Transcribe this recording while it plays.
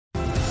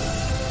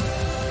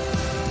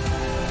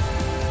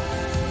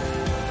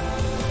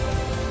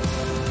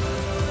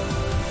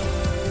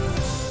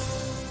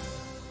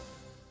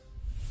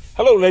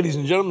Hello, ladies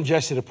and gentlemen.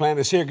 Jesse the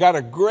Planner is here. Got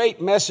a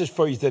great message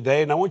for you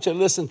today, and I want you to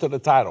listen to the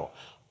title.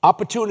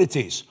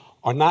 Opportunities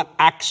are not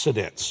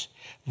accidents.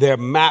 They're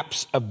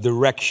maps of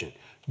direction.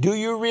 Do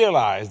you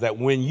realize that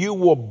when you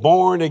were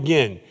born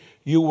again,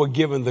 you were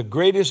given the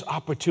greatest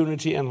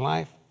opportunity in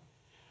life?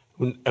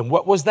 And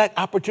what was that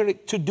opportunity?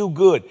 To do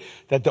good.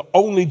 That the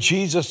only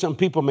Jesus some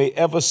people may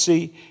ever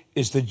see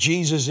is the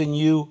Jesus in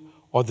you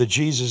or the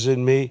Jesus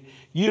in me.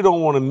 You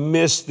don't want to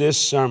miss this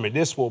sermon.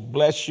 This will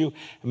bless you.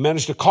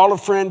 Manage to call a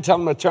friend, tell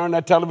them to turn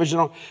that television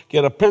on,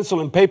 get a pencil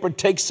and paper,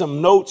 take some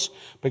notes,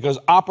 because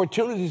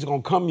opportunities are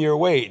going to come your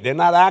way. They're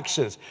not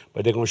accidents,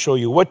 but they're going to show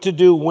you what to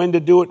do, when to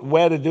do it,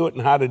 where to do it,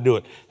 and how to do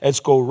it. Let's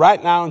go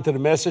right now into the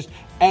message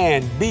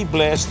and be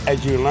blessed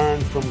as you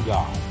learn from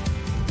God.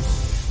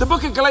 The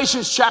book of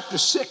Galatians chapter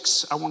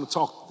 6, I want to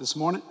talk this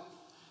morning,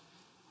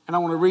 and I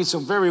want to read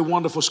some very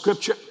wonderful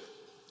scripture.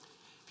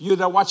 You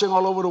that are watching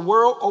all over the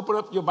world, open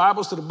up your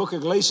Bibles to the book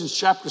of Galatians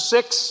chapter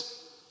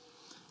 6.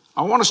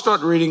 I want to start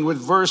reading with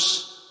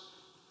verse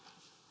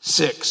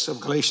 6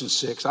 of Galatians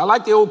 6. I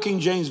like the old King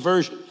James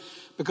Version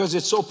because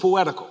it's so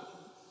poetical.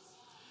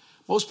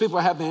 Most people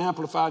have the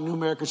Amplified New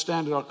American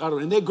Standard,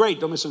 and they're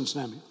great, don't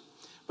misunderstand me.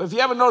 But if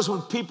you ever notice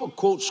when people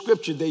quote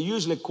scripture, they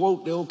usually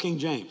quote the old King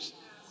James.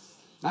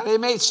 Now, they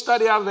may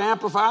study out of the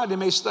Amplified, they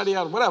may study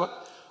out of whatever,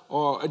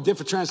 or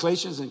different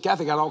translations, and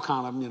Catholic got all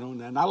kind of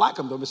them, and I like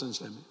them, don't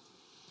misunderstand me.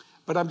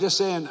 But I'm just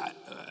saying,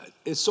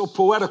 it's so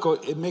poetical,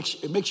 it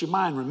makes your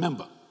mind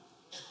remember.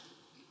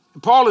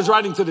 And Paul is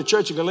writing to the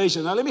church of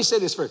Galatia. Now, let me say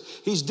this first.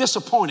 He's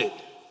disappointed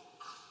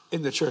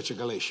in the church of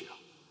Galatia.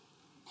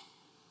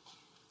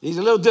 He's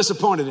a little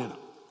disappointed in them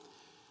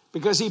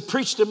because he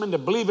preached them into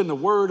believing the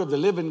word of the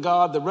living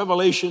God, the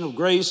revelation of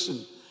grace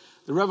and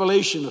the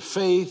revelation of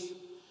faith.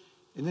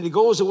 And then he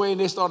goes away and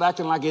they start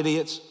acting like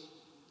idiots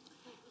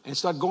and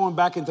start going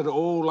back into the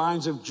old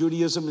lines of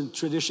Judaism and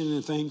tradition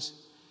and things.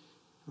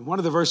 And one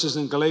of the verses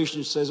in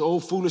Galatians says, "Oh,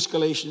 foolish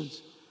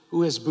Galatians,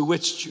 who has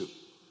bewitched you?"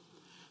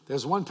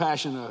 There's one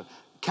passion,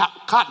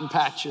 Cotton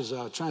Patch is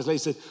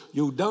translated,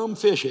 "You dumb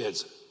fish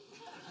heads.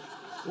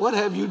 What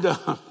have you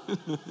done?"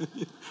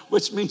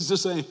 Which means the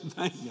same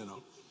thing,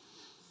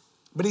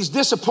 But he's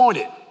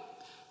disappointed.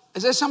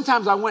 As I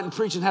sometimes I went and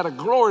preached and had a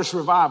glorious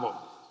revival.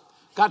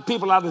 Got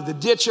people out of the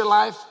ditch of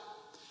life.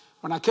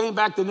 When I came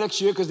back the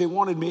next year because they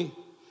wanted me,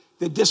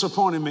 they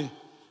disappointed me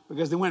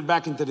because they went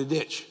back into the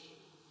ditch.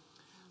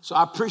 So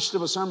I preached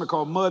them a sermon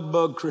called Mud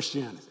Bug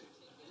Christianity.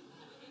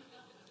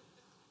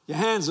 Your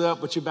hands are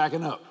up, but you're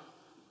backing up.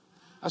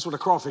 That's what a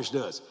crawfish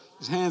does.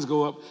 His hands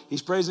go up.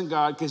 He's praising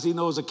God because he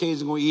knows a cage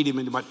is going to eat him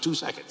in about 2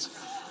 seconds.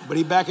 But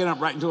he backing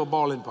up right into a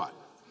boiling pot.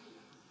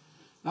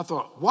 And I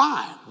thought,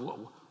 why?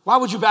 Why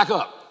would you back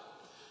up?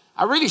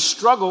 I really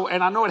struggle,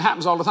 and I know it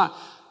happens all the time.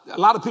 A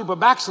lot of people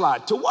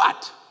backslide. To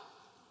what?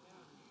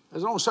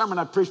 There's an old sermon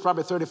I preached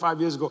probably 35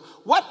 years ago.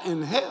 What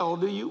in hell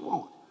do you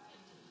want?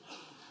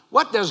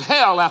 What does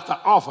hell have to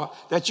offer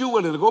that you're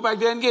willing to go back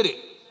there and get it?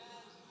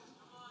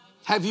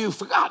 Have you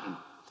forgotten?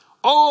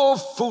 Oh,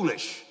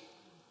 foolish.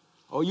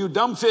 Oh, you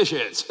dumb fish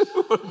heads.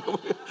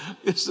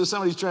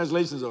 Some of these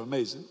translations are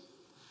amazing.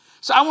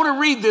 So I want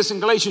to read this in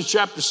Galatians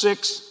chapter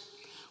 6.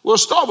 We'll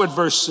start with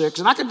verse 6.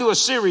 And I can do a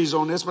series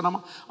on this, but I'm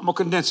going to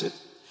condense it.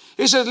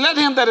 He says, "Let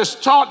him that is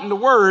taught in the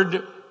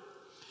word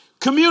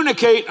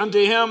communicate unto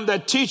him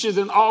that teacheth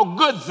in all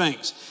good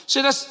things."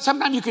 See,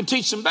 sometimes you can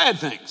teach some bad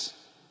things.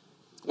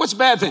 What's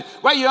bad thing?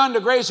 Well, you're under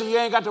grace and you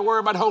ain't got to worry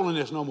about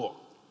holiness no more.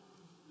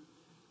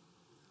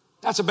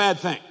 That's a bad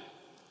thing.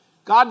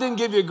 God didn't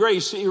give you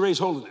grace to erase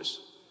holiness.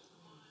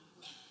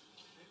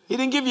 He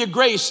didn't give you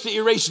grace to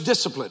erase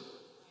discipline.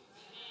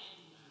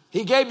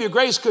 He gave you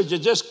grace because you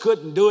just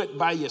couldn't do it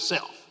by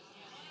yourself.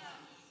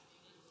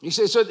 He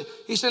said,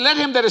 "Let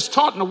him that is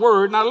taught in the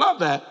word," and I love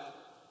that,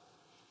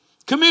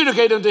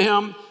 "communicate unto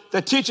him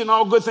that teaching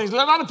all good things." A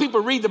lot of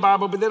people read the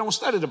Bible, but they don't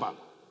study the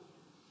Bible.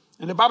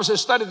 And the Bible says,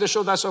 "Study to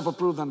show thyself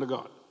approved unto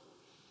God."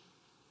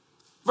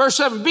 Verse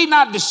 7, "Be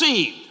not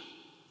deceived."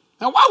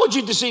 Now, why would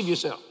you deceive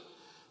yourself?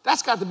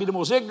 That's got to be the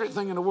most ignorant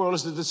thing in the world,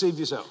 is to deceive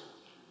yourself.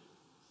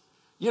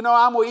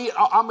 I'm going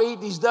to eat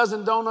these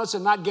dozen donuts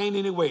and not gain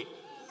any weight.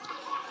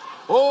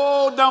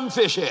 Oh, dumb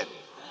fish head.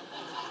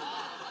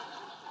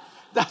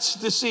 That's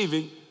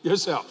deceiving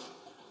yourself.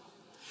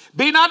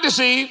 "Be not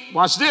deceived."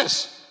 Watch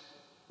this.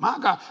 My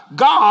God.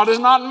 "God is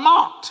not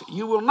mocked."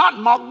 You will not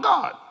mock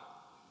God.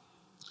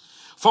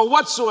 "For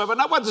whatsoever,"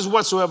 now what does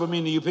whatsoever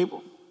mean to you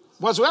people?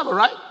 Whatsoever,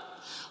 right?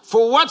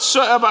 "For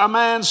whatsoever a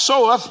man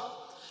soweth,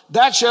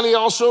 that shall he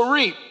also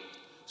reap."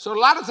 So a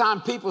lot of time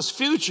people's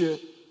future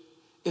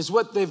is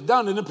what they've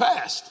done in the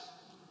past.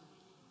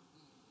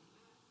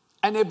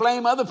 And they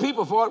blame other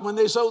people for it when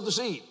they sowed the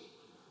seed.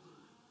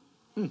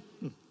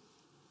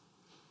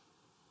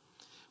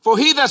 "For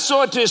he that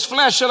soweth to his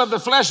flesh shall of the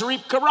flesh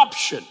reap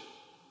corruption.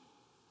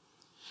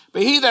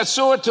 But he that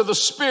soweth to the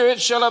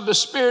Spirit shall of the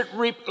Spirit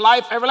reap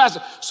life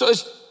everlasting." So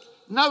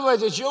in other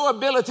words, it's your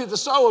ability to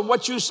sow, and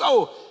what you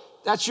sow,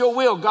 that's your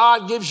will.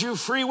 God gives you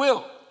free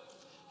will.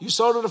 You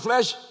sow to the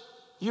flesh,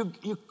 you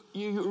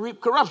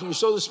reap corruption. You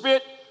sow to the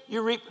Spirit,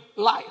 you reap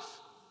life.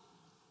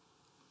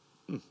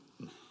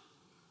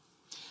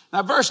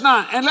 Now, verse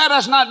 9, and let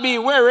us not be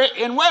weary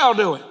in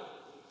well-doing.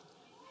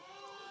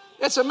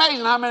 It's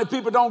amazing how many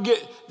people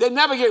they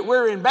never get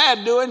weary in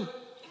bad doing.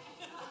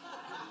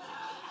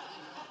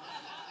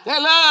 They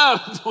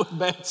love doing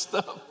bad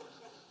stuff.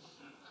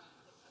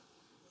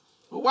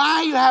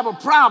 Why you have a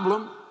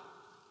problem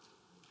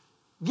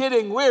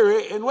getting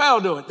weary in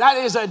well-doing? That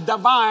is a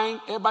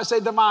divine, everybody say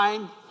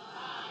divine,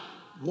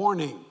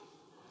 warning.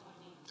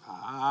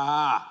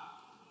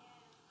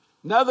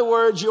 In other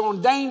words, you're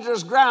on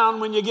dangerous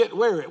ground when you get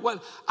weary.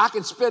 Well, I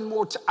can spend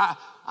more time.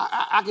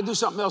 I can do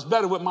something else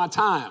better with my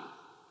time.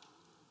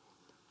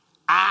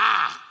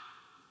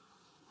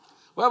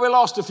 Well, we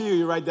lost a few of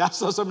you right there. I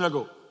saw some of you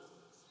go.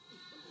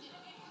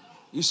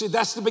 You see,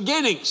 that's the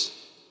beginnings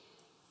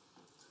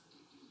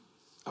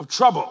of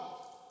trouble.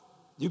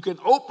 You can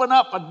open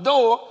up a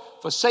door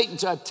for Satan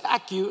to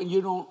attack you and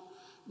you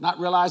not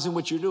realizing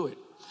what you're doing.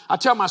 I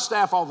tell my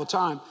staff all the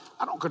time,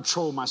 I don't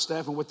control my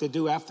staff and what they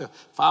do after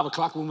 5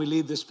 o'clock when we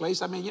leave this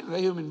place. I mean, they're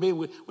human beings.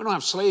 We don't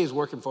have slaves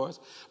working for us.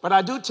 But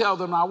I do tell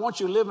them, I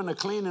want you living a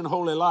clean and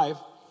holy life.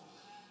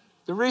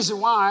 The reason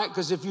why,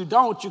 because if you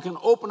don't, you can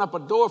open up a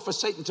door for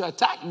Satan to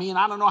attack me, and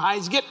I don't know how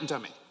he's getting to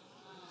me.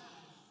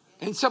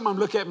 And some of them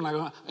look at me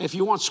like, if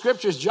you want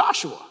scriptures,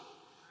 Joshua.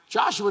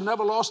 Joshua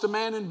never lost a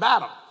man in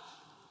battle.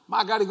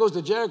 My God, he goes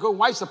to Jericho and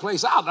wipes the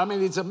place out. I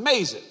mean, it's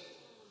amazing.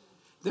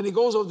 Then he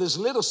goes over this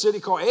little city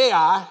called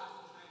Ai,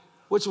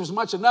 which was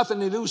much of nothing.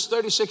 They lose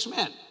 36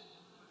 men.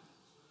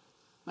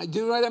 Like, do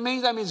you know what that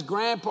means? That means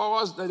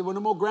grandpas. There were no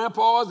more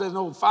grandpas. There's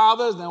no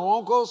fathers, no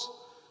uncles.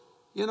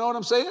 You know what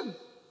I'm saying?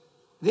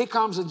 He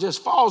comes and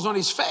just falls on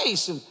his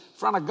face in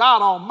front of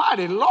God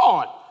Almighty.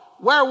 Lord,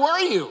 where were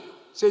you?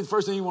 Say the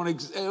first thing you want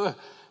to say,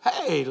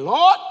 hey,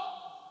 Lord.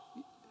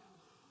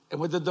 And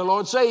what did the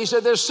Lord say? He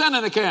said, there's sin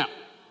in the camp.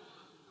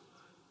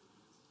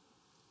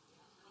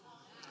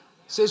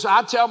 See, so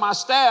I tell my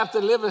staff to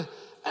live, and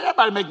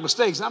everybody make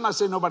mistakes. I'm not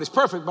saying nobody's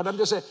perfect, but I'm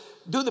just saying,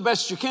 do the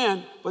best you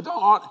can, but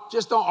don't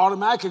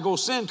automatically go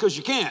sin because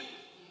you can't.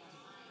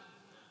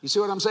 You see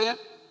what I'm saying?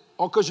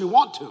 Or because you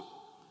want to.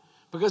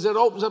 Because it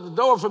opens up the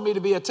door for me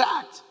to be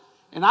attacked.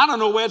 And I don't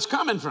know where it's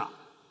coming from.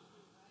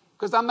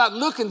 Because I'm not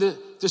looking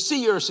to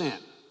see your sin.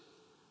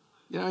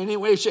 You know, in any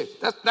way, shape.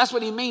 That's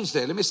what he means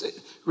there. Let me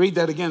read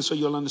that again so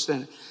you'll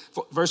understand it.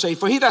 Verse 8,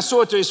 for he that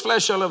soweth to his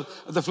flesh shall of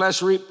the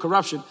flesh reap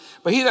corruption.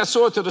 But he that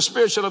soweth to the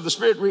Spirit shall of the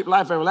Spirit reap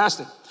life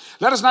everlasting.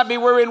 Let us not be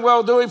weary in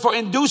well-doing, for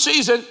in due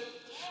season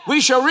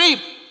we shall reap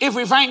if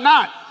we faint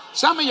not.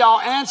 Some of y'all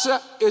answer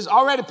is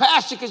already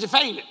past you because you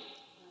fainted.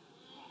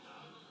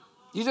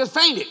 You just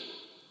fainted.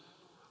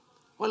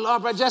 Well,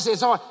 Lord, Brother Jesse,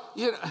 it's hard.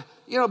 You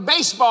know,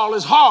 baseball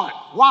is hard.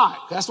 Why?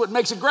 That's what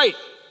makes it great.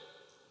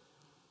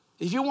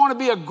 If you want to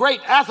be a great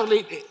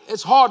athlete,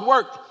 it's hard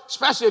work,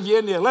 especially if you're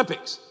in the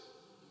Olympics.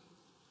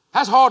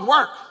 That's hard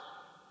work.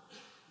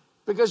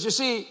 Because you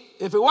see,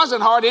 if it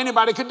wasn't hard,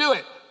 anybody could do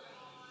it.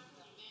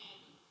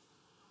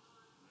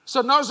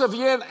 So notice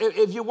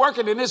if you're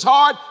working and it's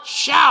hard,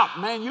 shout,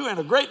 man, you're in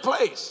a great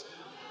place.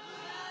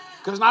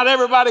 Because not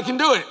everybody can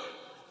do it.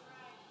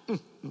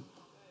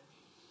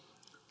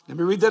 Let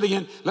me read that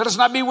again. Let us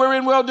not be weary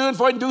in well-doing,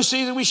 for in due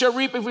season we shall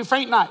reap if we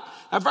faint not.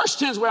 Now, verse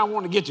 10 is where I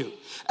want to get to.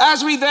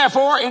 As we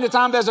therefore,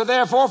 anytime there's a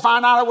therefore,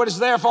 find out what it's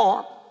there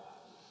for.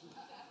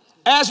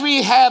 As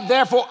we have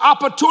therefore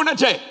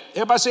opportunity.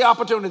 Everybody say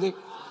opportunity.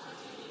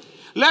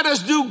 Let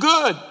us do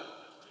good.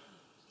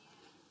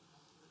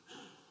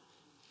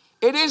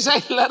 It didn't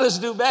say let us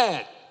do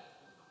bad.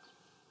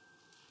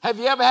 Have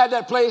you ever had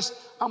that place?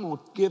 I'm going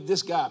to give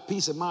this guy a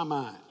piece of my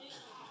mind.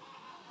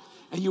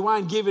 And you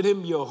wind giving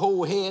him your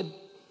whole head.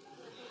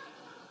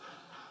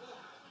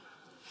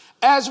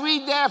 As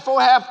we therefore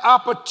have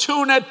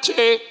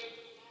opportunity,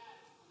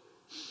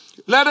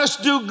 let us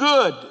do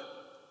good.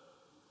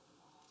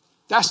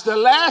 That's the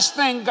last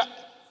thing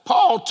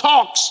Paul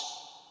talks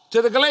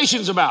to the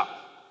Galatians about.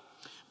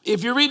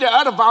 If you read the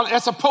other volume,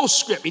 that's a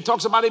postscript. He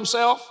talks about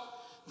himself,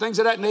 things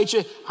of that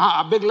nature.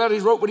 A big letter he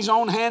wrote with his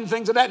own hand,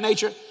 things of that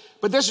nature.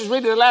 But this is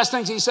really the last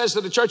things he says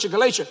to the church of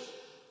Galatia.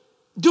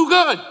 Do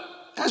good.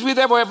 As we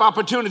therefore have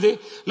opportunity,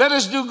 let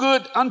us do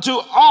good unto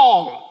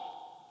all.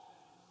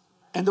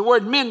 And the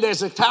word men,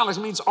 there's italics,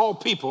 means all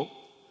people.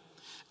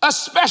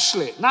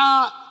 Especially,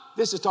 now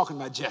this is talking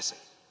about Jesse.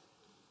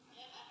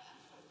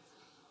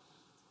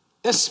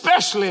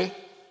 Especially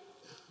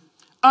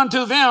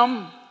unto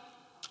them,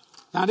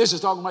 now this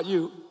is talking about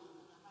you,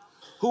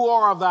 who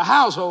are of the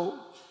household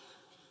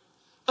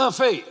of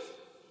faith.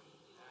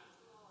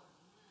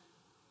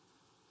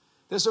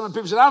 There's so many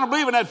people say, I don't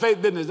believe in that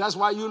faith business. That's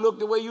why you look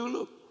the way you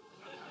look.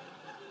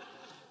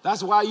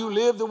 That's why you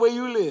live the way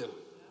you live.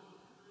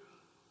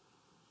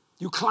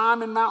 You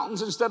climb in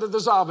mountains instead of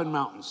dissolving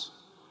mountains.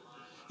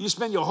 You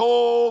spend your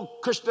whole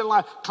Christian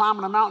life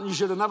climbing a mountain you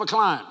should have never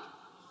climbed.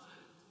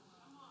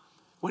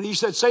 When he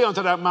said, say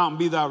unto that mountain,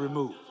 be thou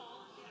removed.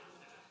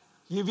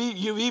 You've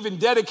even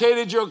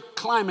dedicated your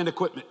climbing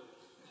equipment.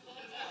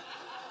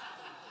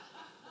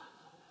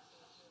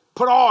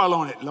 Put oil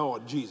on it,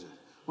 Lord Jesus.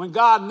 When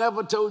God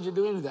never told you to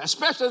do anything.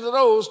 Especially to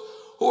those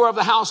who are of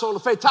the household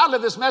of faith. Title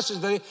of this message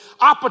today,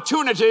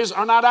 opportunities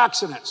are not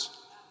accidents.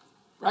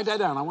 Write that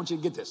down. I want you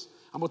to get this.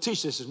 I'm going to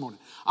teach this morning.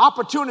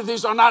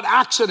 Opportunities are not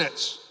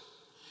accidents.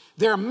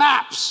 They're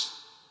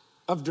maps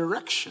of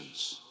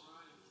directions.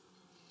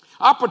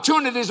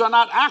 Opportunities are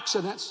not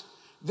accidents.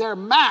 They're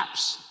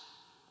maps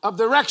of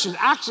directions.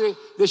 Actually,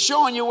 they're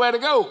showing you where to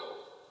go.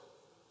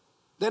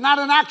 They're not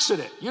an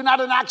accident. You're not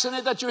an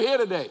accident that you're here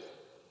today.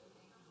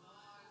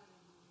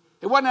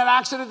 It wasn't an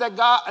accident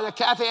that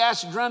Kathy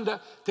asked Brenda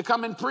to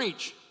come and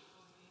preach.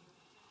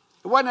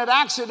 It wasn't an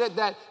accident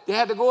that they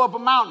had to go up a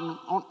mountain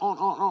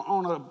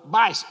on a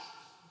bicycle.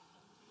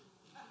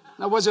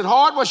 Now, was it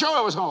hard? Well, sure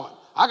it was hard.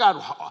 I got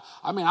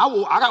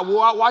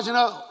wore out watching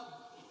her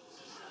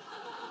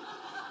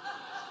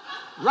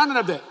running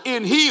up there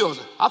in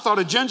heels. I thought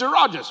of Ginger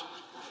Rogers.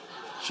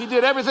 She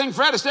did everything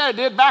Fred Astaire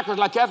did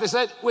backwards, like Kathy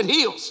said, with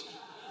heels.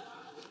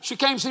 She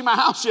came to see my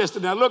house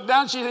yesterday. I looked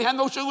down, she had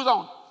no shoes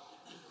on.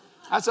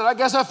 I said, I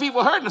guess her feet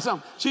were hurting or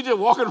something. She just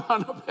walking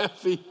around up her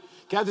feet.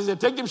 Kathy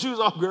said, take them shoes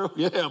off, girl.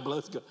 Yeah,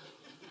 bless God.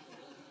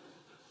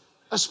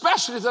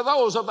 Especially to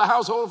those of the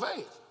household of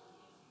faith.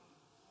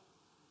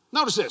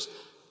 Notice this.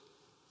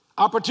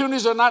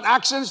 Opportunities are not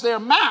accidents. They are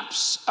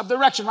maps of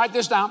direction. Write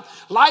this down.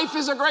 Life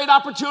is a great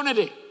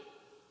opportunity.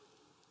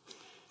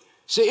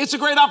 See, it's a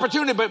great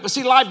opportunity, but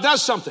see, life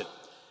does something.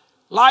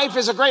 Life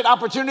is a great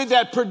opportunity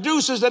that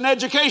produces an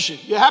education.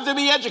 You have to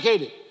be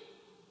educated.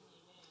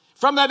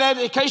 From that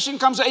education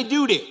comes a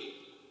duty.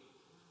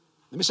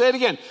 Let me say it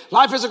again.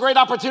 Life is a great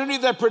opportunity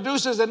that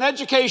produces an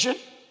education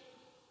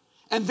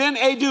and then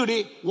a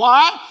duty.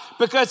 Why?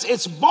 Because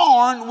it's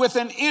born with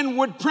an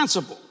inward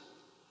principle.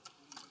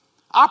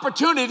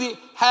 Opportunity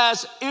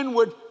has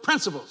inward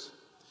principles,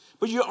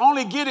 but you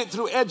only get it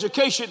through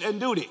education and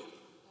duty.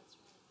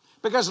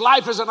 Because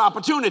life is an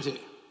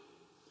opportunity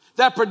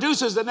that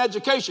produces an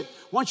education.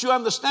 Once you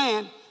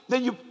understand,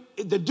 then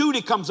the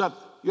duty comes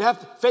up. You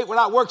have faith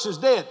without works is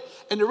dead.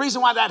 And the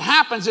reason why that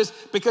happens is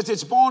because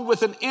it's born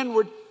with an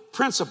inward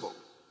principle.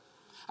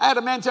 I had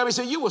a man tell me, he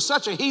said, you were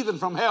such a heathen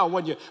from hell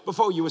when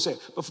before you were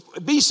saved.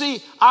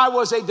 BC, I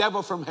was a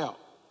devil from hell.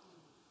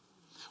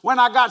 When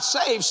I got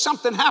saved,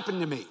 something happened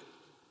to me.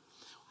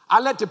 I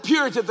let the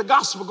purity of the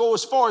gospel go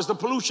as far as the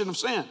pollution of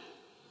sin.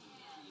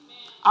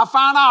 I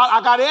found out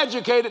I got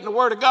educated in the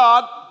Word of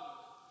God.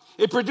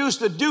 It produced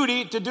the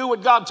duty to do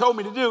what God told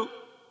me to do.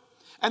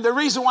 And the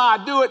reason why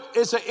I do it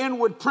is an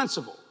inward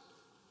principle.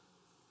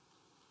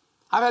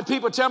 I've had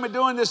people tell me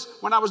doing this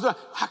when I was doing,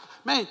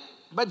 man,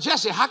 but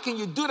Jesse, how can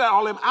you do that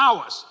all them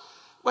hours?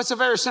 Well, it's a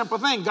very simple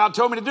thing. God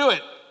told me to do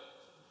it.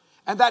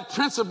 And that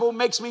principle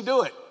makes me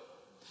do it.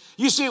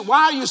 You see,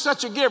 why are you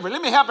such a giver?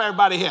 Let me help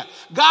everybody here.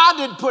 God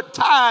didn't put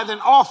tithe and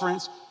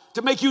offerings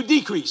to make you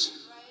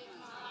decrease.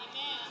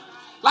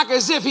 Like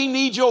as if he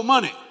needs your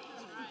money.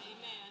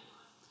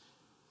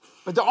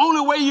 But the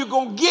only way you're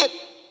going to get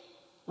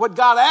what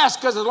God asked,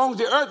 because as long as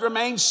the earth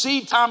remains,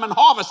 seed time and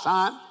harvest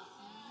time.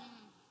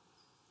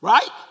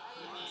 Right?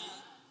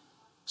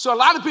 So a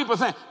lot of people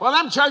think, well,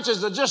 them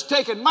churches are just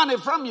taking money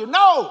from you.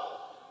 No,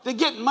 they're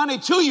getting money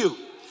to you.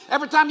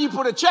 Every time you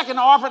put a check in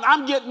the offering,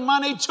 I'm getting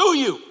money to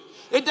you.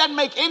 It doesn't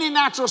make any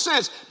natural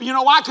sense. But you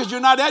know why? Because you're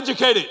not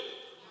educated.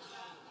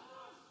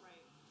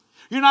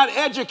 You're not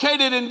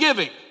educated in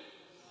giving.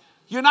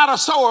 You're not a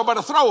sower, but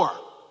a thrower.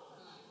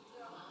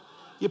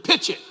 You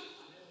pitch it.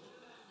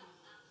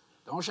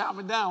 Don't shout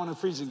me down when I'm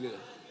preaching good.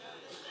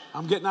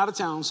 I'm getting out of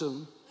town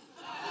soon.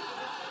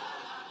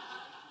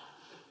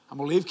 I'm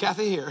going to leave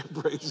Kathy here.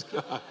 Praise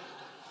God.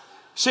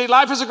 See,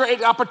 life is a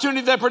great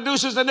opportunity that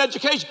produces an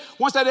education.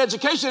 Once that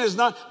education is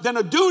done, then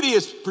a duty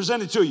is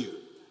presented to you.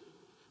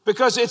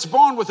 Because it's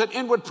born with an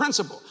inward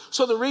principle.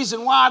 So the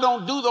reason why I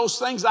don't do those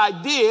things I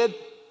did,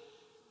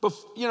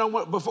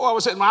 before I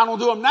was saying, well, I don't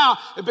do them now,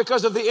 is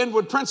because of the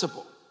inward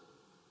principle.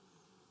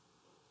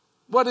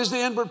 What is the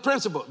inward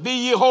principle? Be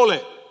ye holy,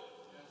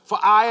 for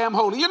I am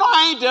holy. You know,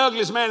 I ain't the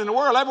ugliest man in the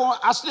world.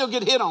 I still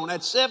get hit on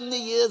at 70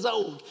 years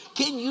old.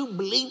 Can you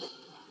believe it?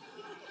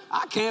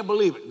 I can't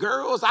believe it.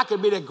 Girls, I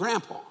could be their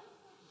grandpa.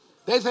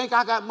 They think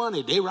I got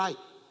money. They right.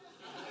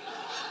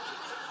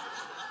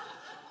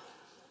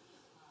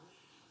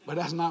 But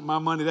that's not my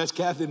money. That's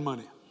Kathy's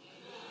money.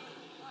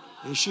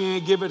 And she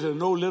ain't give it to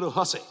no little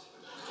hussy.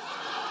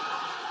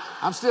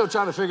 I'm still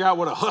trying to figure out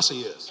what a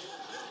hussy is.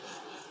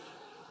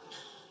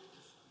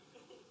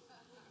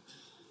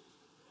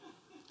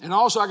 And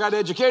also I got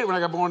educated when I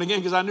got born again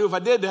because I knew if I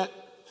did that,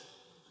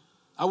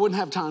 I wouldn't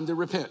have time to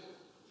repent.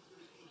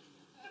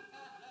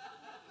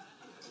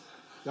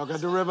 Y'all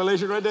got the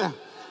revelation right there?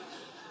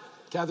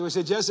 Kathy would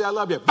say, Jesse, I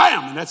love you.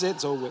 Bam! And that's it.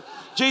 It's over with.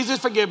 Jesus,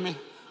 forgive me.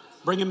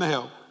 Bring him to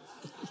hell.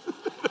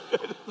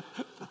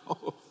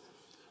 No.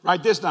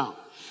 Write this down.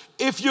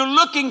 If you're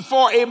looking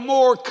for a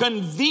more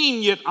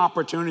convenient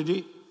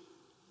opportunity,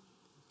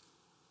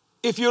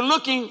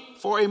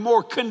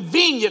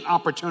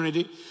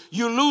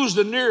 you lose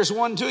the nearest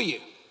one to you.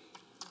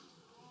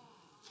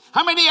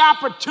 How many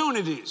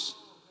opportunities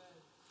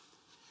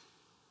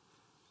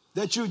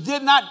that you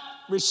did not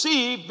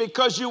receive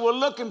because you were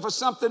looking for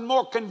something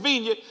more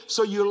convenient,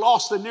 so you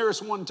lost the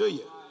nearest one to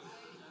you.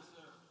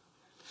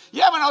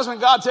 You ever notice when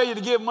God tells you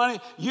to give money,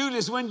 usually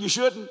it's when you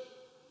shouldn't?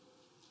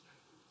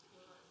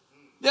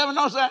 You ever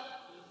notice that?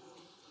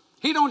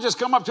 He don't just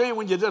come up to you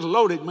when you're just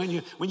loaded, when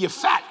you're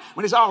fat,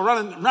 when it's all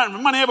running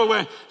money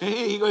everywhere.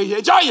 He go,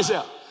 enjoy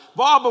yourself.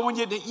 Boy, but when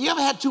you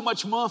ever had too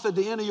much month at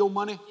the end of your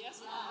money?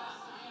 Yes.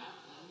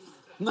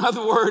 In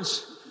other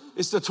words,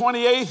 it's the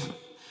 28th.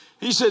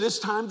 He said, it's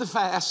time to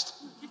fast.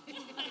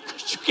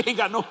 You ain't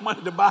got no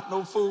money to buy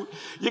no food.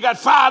 You got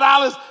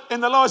 $5,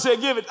 and the Lord said,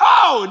 give it.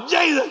 Oh,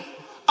 Jesus,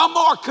 a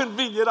more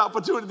convenient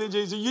opportunity,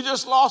 Jesus. You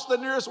just lost the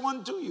nearest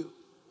one to you.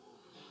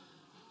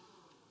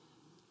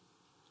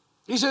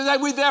 He says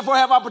that we therefore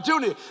have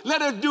opportunity.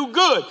 Let us do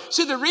good.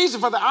 See, the reason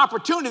for the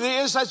opportunity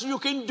is that you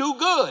can do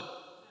good.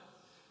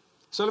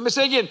 So let me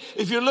say again,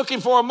 if you're looking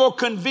for a more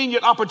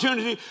convenient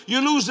opportunity,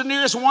 you lose the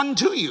nearest one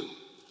to you.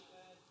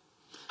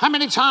 How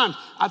many times,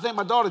 I think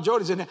my daughter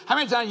Jody's in there, how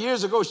many times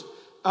years ago,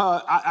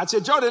 I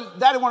said, Jody,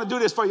 Daddy want to do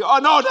this for you. Oh,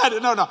 no, Daddy,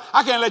 no,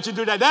 I can't let you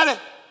do that, Daddy.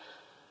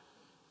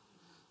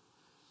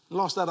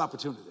 Lost that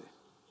opportunity.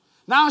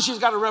 Now she's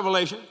got a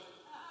revelation.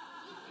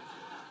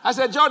 I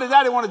said, Jody,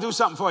 Daddy want to do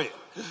something for you.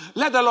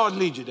 Let the Lord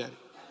lead you, Daddy.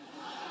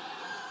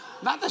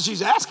 Not that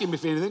she's asking me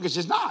for anything, because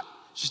she's not.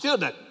 She still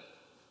doesn't.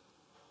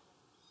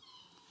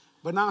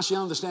 But now she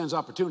understands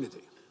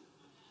opportunity.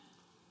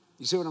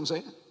 You see what I'm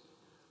saying?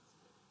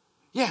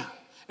 Yeah.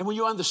 And when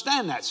you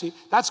understand that, see,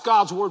 that's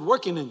God's word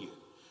working in you.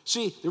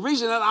 See, the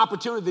reason that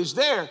opportunity is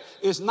there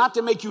is not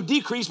to make you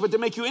decrease, but to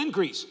make you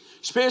increase.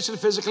 Spiritually,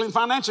 physically, and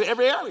financially,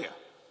 every area.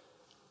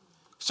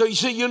 So you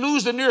see, you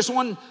lose the nearest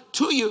one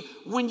to you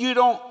when you're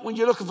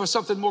looking for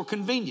something more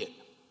convenient.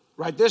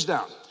 Write this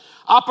down.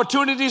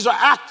 Opportunities are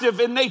active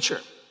in nature.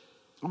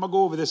 I'm going to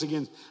go over this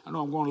again. I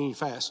know I'm going a little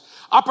fast.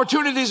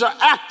 Opportunities are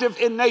active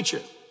in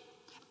nature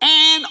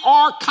and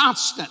are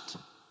constant.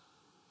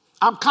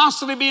 I'm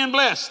constantly being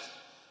blessed.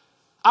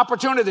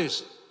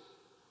 Opportunities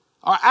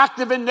are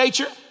active in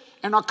nature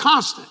and are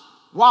constant.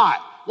 Why?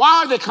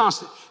 Why are they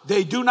constant?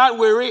 They do not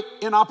weary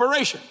in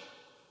operation.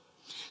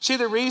 See,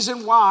 the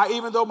reason why,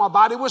 even though my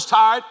body was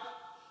tired,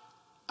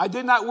 I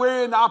did not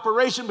weary in the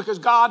operation because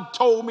God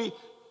told me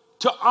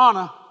to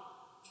honor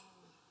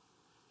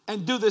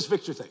and do this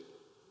victory thing.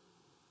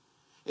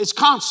 It's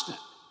constant.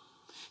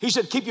 He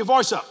said, keep your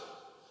voice up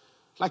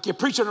like you're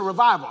preaching a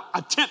revival,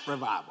 a tent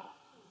revival.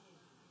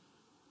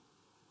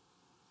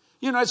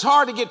 You know, it's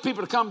hard to get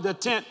people to come to a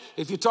tent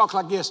if you talk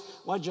like this.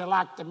 Would you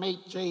like to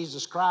meet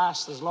Jesus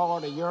Christ as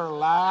Lord of your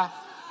life?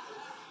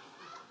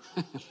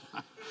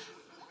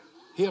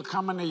 He'll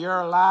come into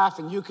your life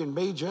and you can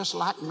be just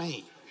like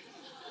me.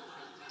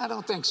 I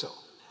don't think so.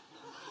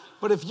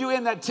 But if you're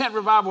in that tent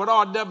revival with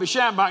R.W.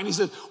 Shambach and he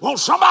says, won't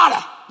somebody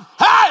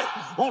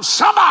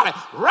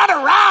run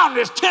around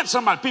this tent?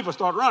 People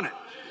start running.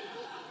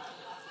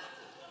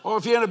 Or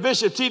if you're in a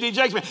Bishop T.D.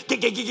 Jakes,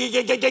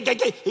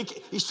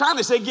 he's trying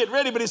to say get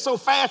ready, but he's so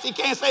fast he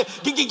can't say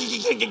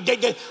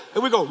it.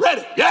 And we go,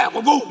 ready, yeah,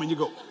 well, boom, and you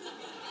go.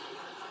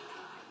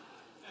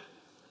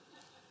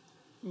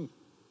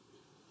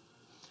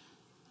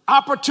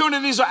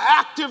 Opportunities are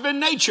active in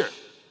nature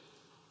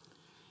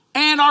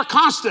and are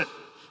constant.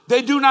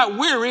 They do not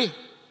weary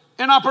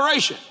in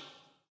operation.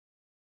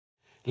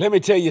 Let me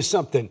tell you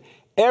something.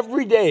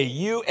 Every day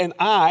you and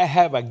I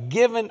have a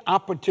given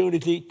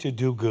opportunity to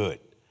do good.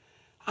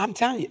 I'm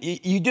telling you,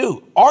 you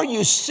do. Are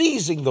you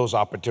seizing those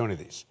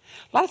opportunities?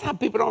 A lot of times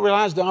people don't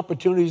realize the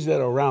opportunities that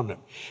are around them.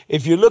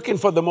 If you're looking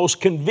for the most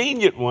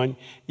convenient one,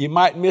 you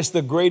might miss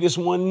the greatest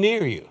one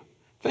near you.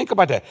 Think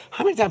about that.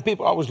 How many times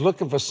people are always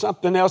looking for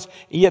something else,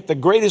 and yet the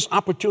greatest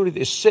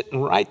opportunity is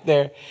sitting right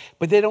there,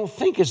 but they don't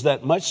think it's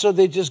that much, so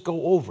they just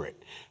go over it.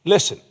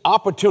 Listen,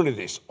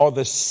 opportunities are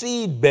the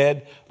seed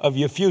bed of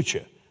your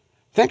future.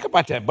 Think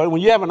about that. But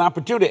when you have an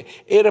opportunity,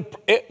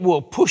 it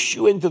will push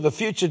you into the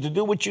future to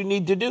do what you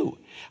need to do.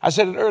 I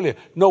said it earlier,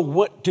 know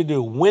what to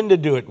do, when to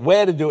do it,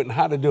 where to do it, and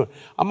how to do it.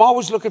 I'm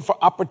always looking for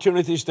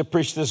opportunities to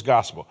preach this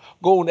gospel.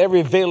 Go on every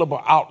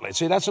available outlet.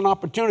 See, that's an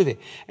opportunity.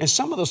 And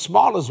some of the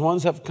smallest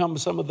ones have come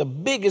some of the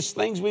biggest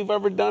things we've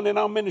ever done in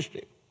our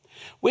ministry.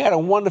 We had a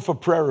wonderful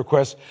prayer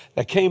request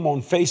that came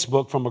on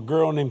Facebook from a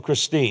girl named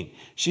Christine.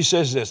 She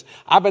says this,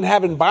 I've been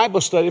having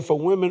Bible study for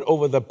women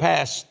over the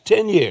past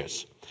 10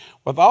 years.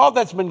 With all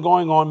that's been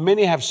going on,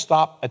 many have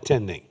stopped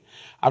attending.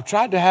 I've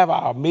tried to have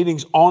our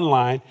meetings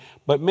online,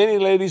 but many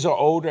ladies are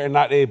older and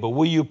not able.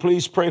 Will you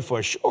please pray for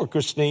us? Sure,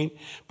 Christine.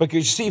 Because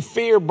you see,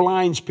 fear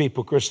blinds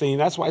people, Christine.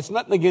 That's why it's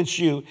nothing against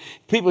you.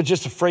 People are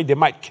just afraid they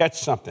might catch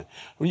something.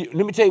 Let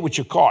me tell you what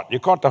you caught. You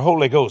caught the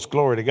Holy Ghost.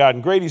 Glory to God.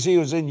 And greater is he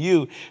was in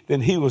you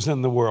than he was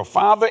in the world.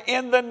 Father,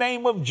 in the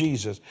name of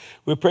Jesus,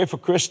 we pray for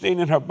Christine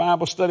and her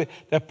Bible study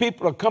that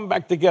people will come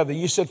back together.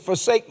 You said,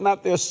 forsake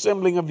not the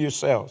assembling of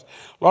yourselves.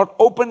 Lord,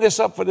 open this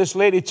up for this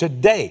lady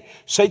today.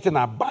 Satan,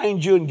 I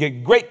bind you and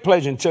get great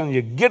pleasure in telling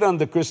you, get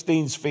under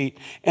Christine's feet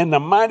in the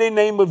mighty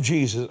name of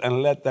Jesus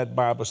and let that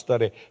Bible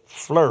study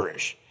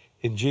flourish.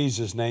 In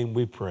Jesus' name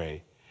we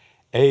pray.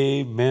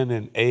 Amen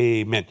and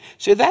amen.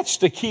 See, that's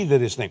the key to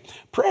this thing.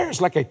 Prayer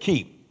is like a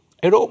key.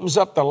 It opens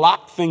up the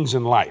locked things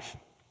in life.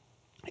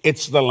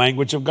 It's the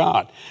language of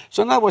God.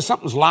 So in other words,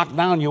 something's locked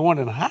down. You're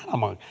wondering, how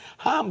am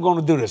I going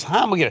to do this?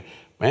 How am I going to?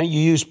 Man,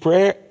 you use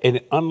prayer and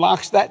it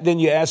unlocks that. Then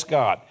you ask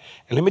God.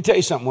 And let me tell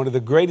you something. One of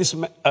the greatest,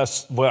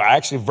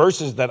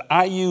 verses that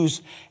I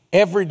use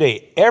every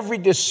day, every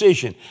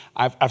decision.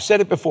 I've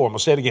said it before. I'm going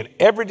to say it again.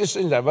 Every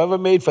decision I've ever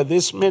made for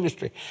this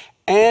ministry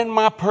and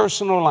my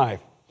personal life,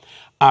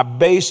 I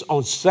base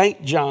on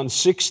St. John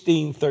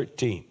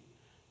 16:13.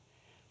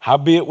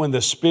 Howbeit, when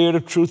the Spirit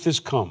of truth is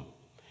come,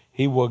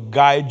 he will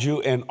guide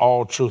you in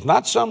all truth.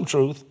 Not some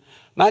truth,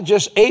 not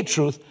just a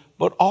truth,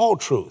 but all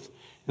truth.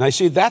 And I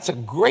see that's a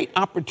great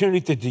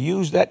opportunity to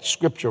use that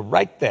scripture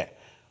right there.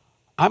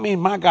 I mean,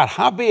 my God,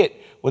 howbeit,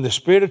 when the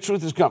Spirit of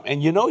truth has come,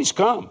 and you know he's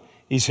come,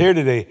 he's here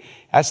today.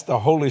 That's the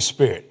Holy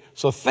Spirit.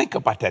 So think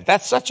about that.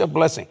 That's such a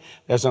blessing.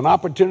 There's an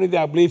opportunity,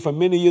 I believe, for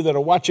many of you that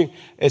are watching.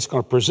 It's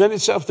going to present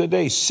itself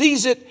today.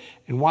 Seize it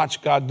and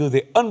watch God do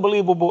the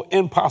unbelievable,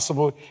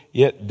 impossible,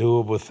 yet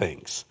doable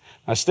things.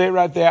 Now, stay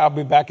right there. I'll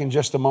be back in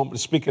just a moment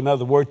to speak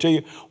another word to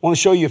you. I want to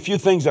show you a few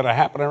things that are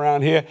happening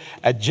around here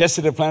at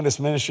Jesse Duplantis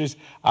Ministries.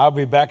 I'll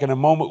be back in a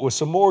moment with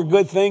some more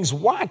good things.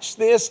 Watch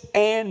this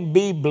and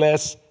be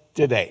blessed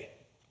today.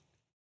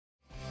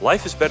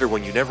 Life is better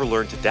when you never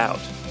learn to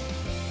doubt.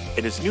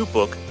 In his new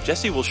book,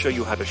 Jesse will show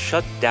you how to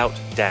shut doubt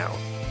down.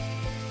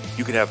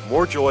 You can have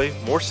more joy,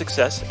 more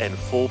success, and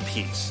full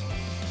peace.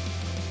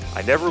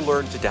 I Never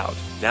Learned to Doubt,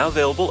 now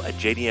available at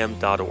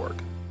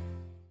jdm.org.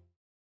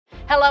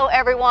 Hello,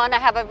 everyone. I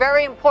have a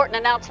very important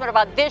announcement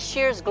about this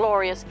year's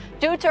Glorious.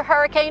 Due to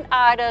Hurricane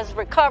Ida's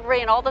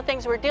recovery and all the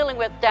things we're dealing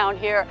with down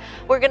here,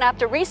 we're going to have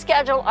to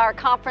reschedule our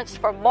conference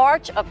for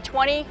March of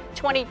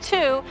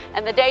 2022,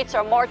 and the dates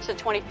are March the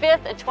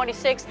 25th and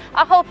 26th.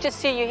 I hope to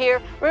see you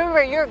here.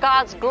 Remember, you're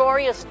God's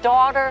glorious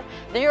daughter.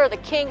 You're the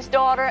King's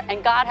daughter,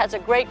 and God has a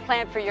great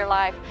plan for your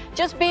life.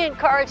 Just be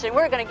encouraged, and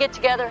we're going to get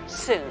together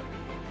soon.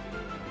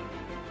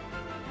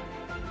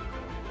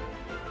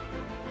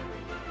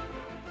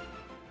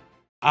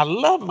 I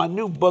love my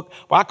new book.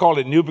 Well, I call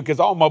it new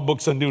because all my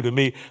books are new to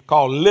me,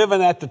 called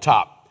Living at the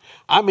Top.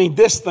 I mean,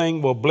 this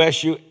thing will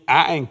bless you.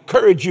 I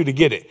encourage you to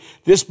get it.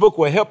 This book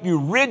will help you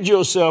rid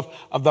yourself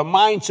of the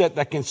mindset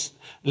that can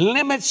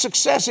limit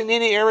success in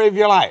any area of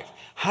your life.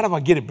 How do I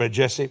get it, Brother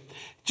Jesse?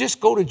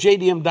 Just go to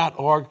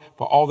jdm.org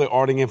for all the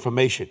ordering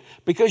information,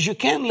 because you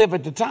can live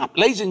at the top.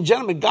 Ladies and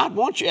gentlemen, God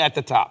wants you at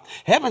the top.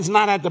 Heaven's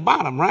not at the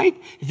bottom, right?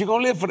 If you're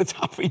going to live for the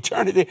top of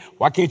eternity,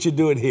 why can't you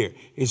do it here?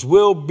 His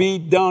will be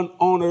done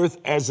on earth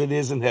as it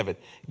is in heaven.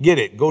 Get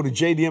it. Go to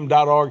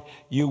jdm.org.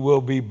 You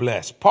will be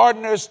blessed.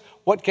 Partners,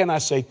 what can I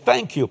say?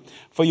 Thank you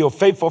for your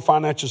faithful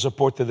financial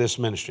support to this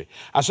ministry.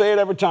 I say it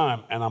every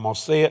time, and I'm going to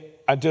say it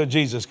until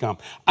Jesus comes.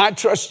 I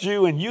trust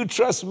you, and you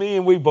trust me,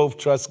 and we both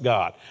trust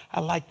God. I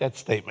like that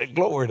statement.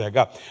 Glory to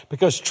God.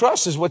 Because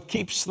trust is what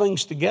keeps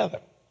things together.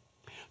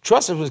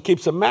 Trust is what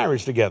keeps a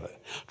marriage together.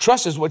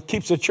 Trust is what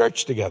keeps a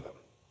church together.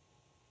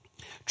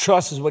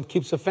 Trust is what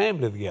keeps a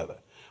family together.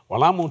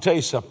 Well, I'm going to tell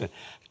you something.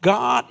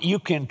 God, you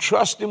can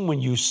trust him. When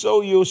you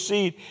sow your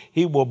seed,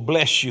 he will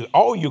bless you.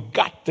 All you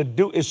got to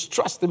do is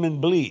trust him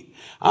and believe.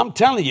 I'm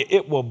telling you,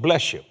 it will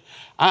bless you.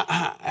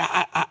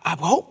 I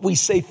hope we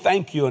say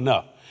thank you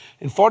enough.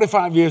 In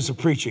 45 years of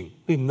preaching,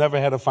 we've never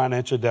had a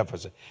financial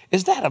deficit.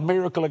 Is that a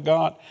miracle of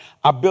God?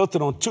 I built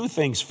it on two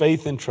things,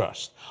 faith and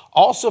trust.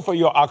 Also, for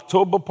your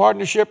October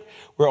partnership,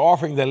 we're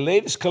offering the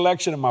latest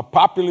collection of my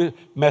popular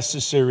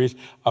message series,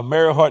 A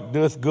Merry Heart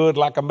Doeth Good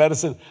Like a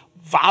Medicine,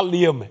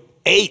 Volume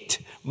 8.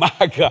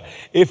 My God,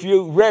 if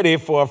you're ready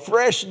for a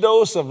fresh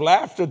dose of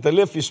laughter to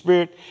lift your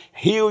spirit,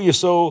 heal your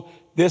soul,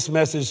 this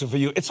message is for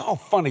you. It's all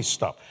funny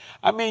stuff.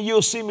 I mean,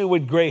 you'll see me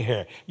with gray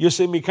hair. You'll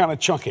see me kind of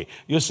chunky.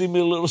 You'll see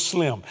me a little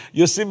slim.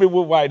 You'll see me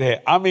with white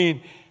hair. I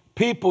mean,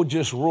 people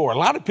just roar. A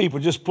lot of people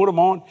just put them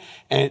on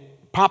and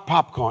pop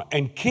popcorn.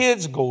 And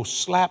kids go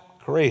slap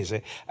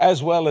crazy,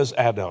 as well as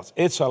adults.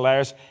 It's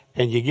hilarious,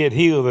 and you get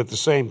healed at the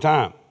same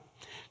time.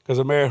 Because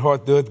a merry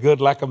heart doeth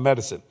good like a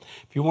medicine.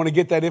 If you want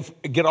to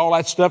get all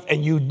that stuff,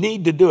 and you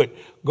need to do it,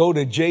 go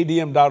to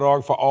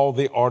jdm.org for all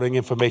the ordering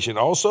information.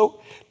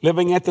 Also,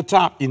 Living at the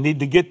Top, you need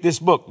to get this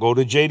book. Go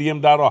to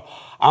jdm.org.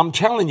 I'm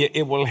telling you,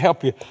 it will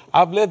help you.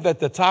 I've lived at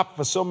the top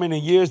for so many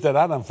years that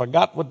I done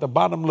forgot what the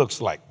bottom looks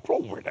like.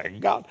 Glory to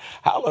God.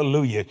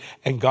 Hallelujah.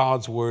 And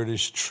God's word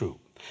is true.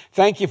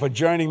 Thank you for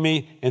joining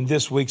me in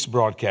this week's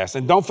broadcast.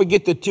 And don't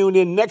forget to tune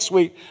in next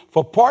week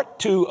for part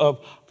 2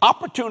 of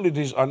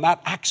Opportunities Are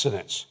Not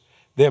Accidents.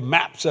 They're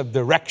maps of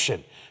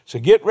direction. So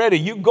get ready.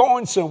 You're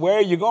going somewhere.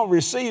 You're going to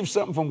receive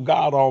something from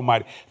God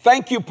Almighty.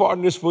 Thank you,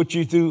 partners, for what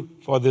you do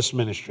for this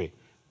ministry.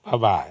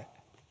 Bye-bye.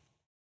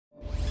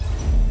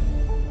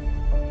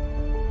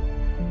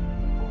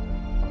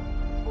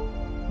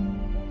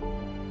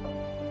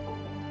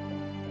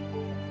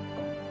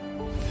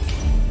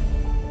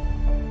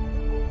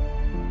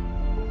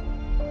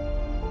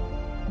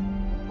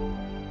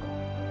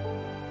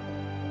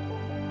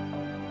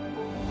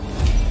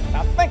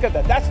 Now think Think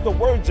of that. That's the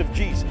words of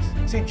Jesus.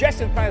 See,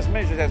 Jesse Duplantis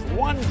Ministries has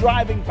one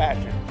driving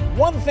passion.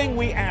 One thing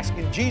we ask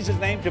in Jesus'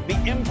 name, to be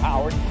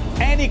empowered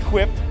and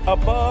equipped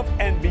above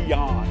and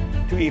beyond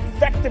to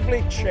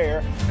effectively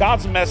share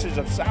God's message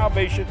of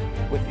salvation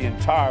with the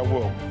entire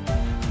world.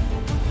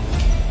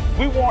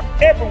 We want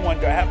everyone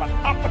to have an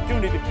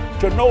opportunity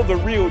to know the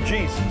real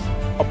Jesus,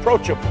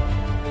 approachable,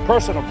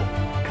 personable,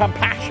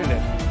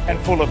 compassionate, and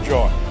full of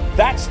joy.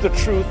 That's the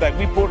truth that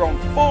we put on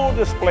full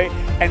display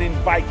and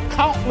invite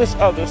countless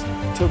others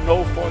to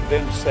know for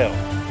themselves.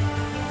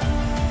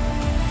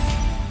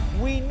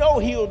 We know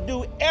He'll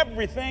do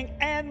everything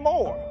and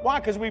more. Why?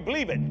 Because we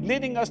believe it,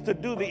 leading us to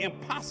do the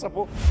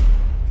impossible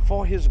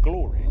for His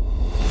glory.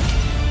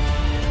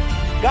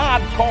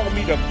 God called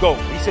me to go.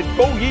 He said,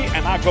 "Go ye,"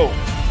 and I go.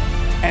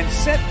 And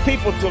sent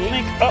people to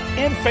link up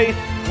in faith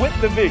with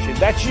the vision.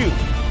 That's you,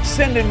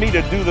 sending me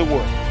to do the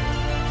work.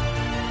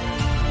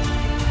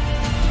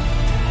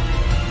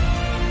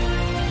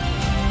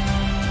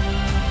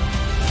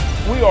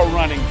 We are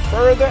running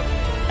further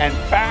and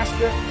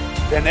faster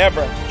than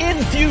ever,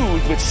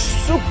 infused with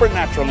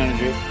supernatural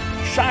energy,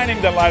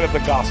 shining the light of the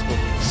gospel,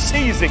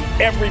 seizing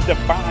every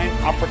divine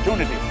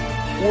opportunity.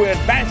 We're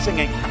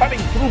advancing and cutting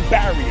through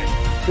barriers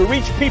to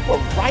reach people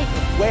right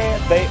where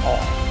they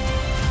are.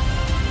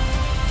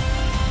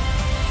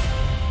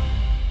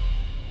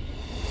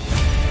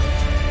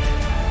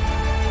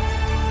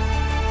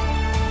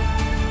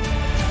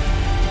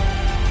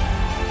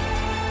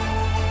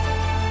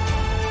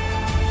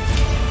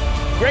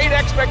 Great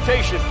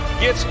expectation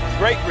gets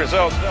great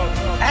results.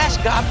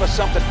 Ask God for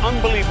something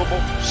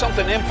unbelievable,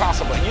 something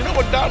impossible. And you know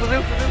what God will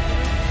do?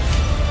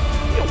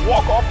 He'll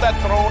walk off that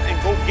throne and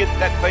go get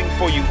that thing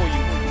for you.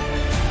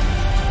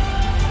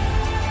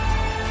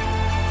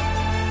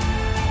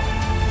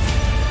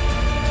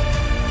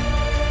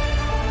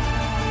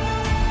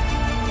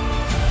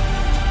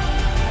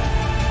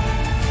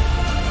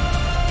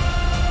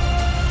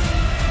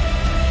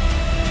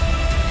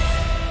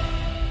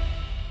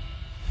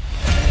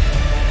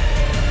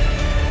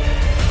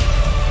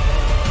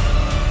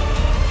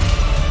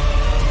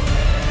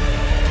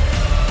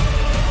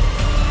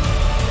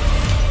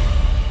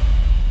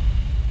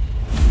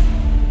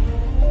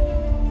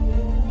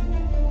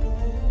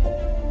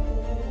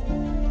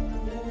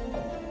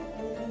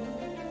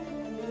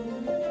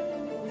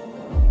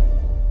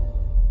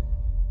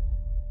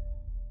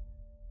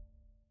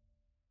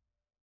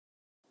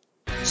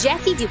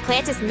 Jesse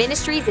Duplantis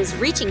Ministries is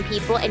reaching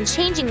people and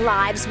changing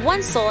lives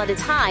one soul at a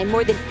time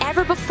more than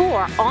ever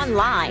before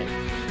online.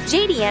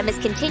 JDM is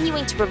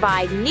continuing to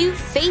provide new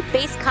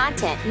faith-based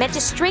content meant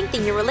to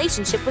strengthen your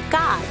relationship with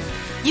God.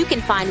 You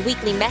can find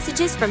weekly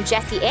messages from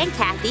Jesse and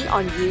Kathy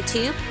on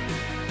YouTube,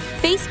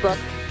 Facebook,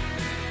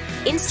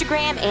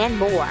 Instagram, and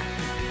more.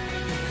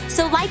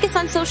 So like us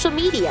on social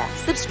media,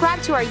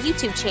 subscribe to our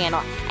YouTube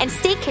channel, and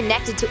stay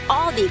connected to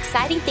all the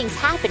exciting things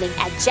happening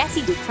at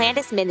Jesse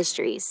Duplantis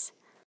Ministries.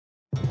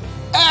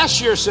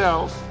 Ask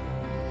yourself,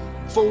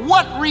 for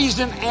what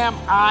reason am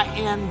I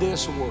in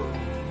this world?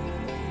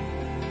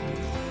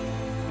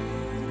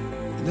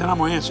 And then I'm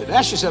going to answer it.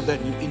 Ask yourself that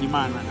in your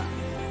mind right now.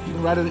 You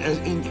can write it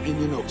in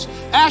your notes.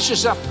 Ask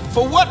yourself,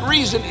 for what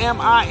reason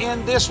am I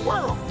in this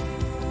world?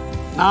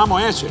 Now I'm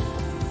going to answer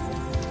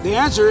it. The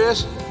answer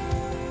is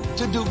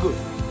to do good.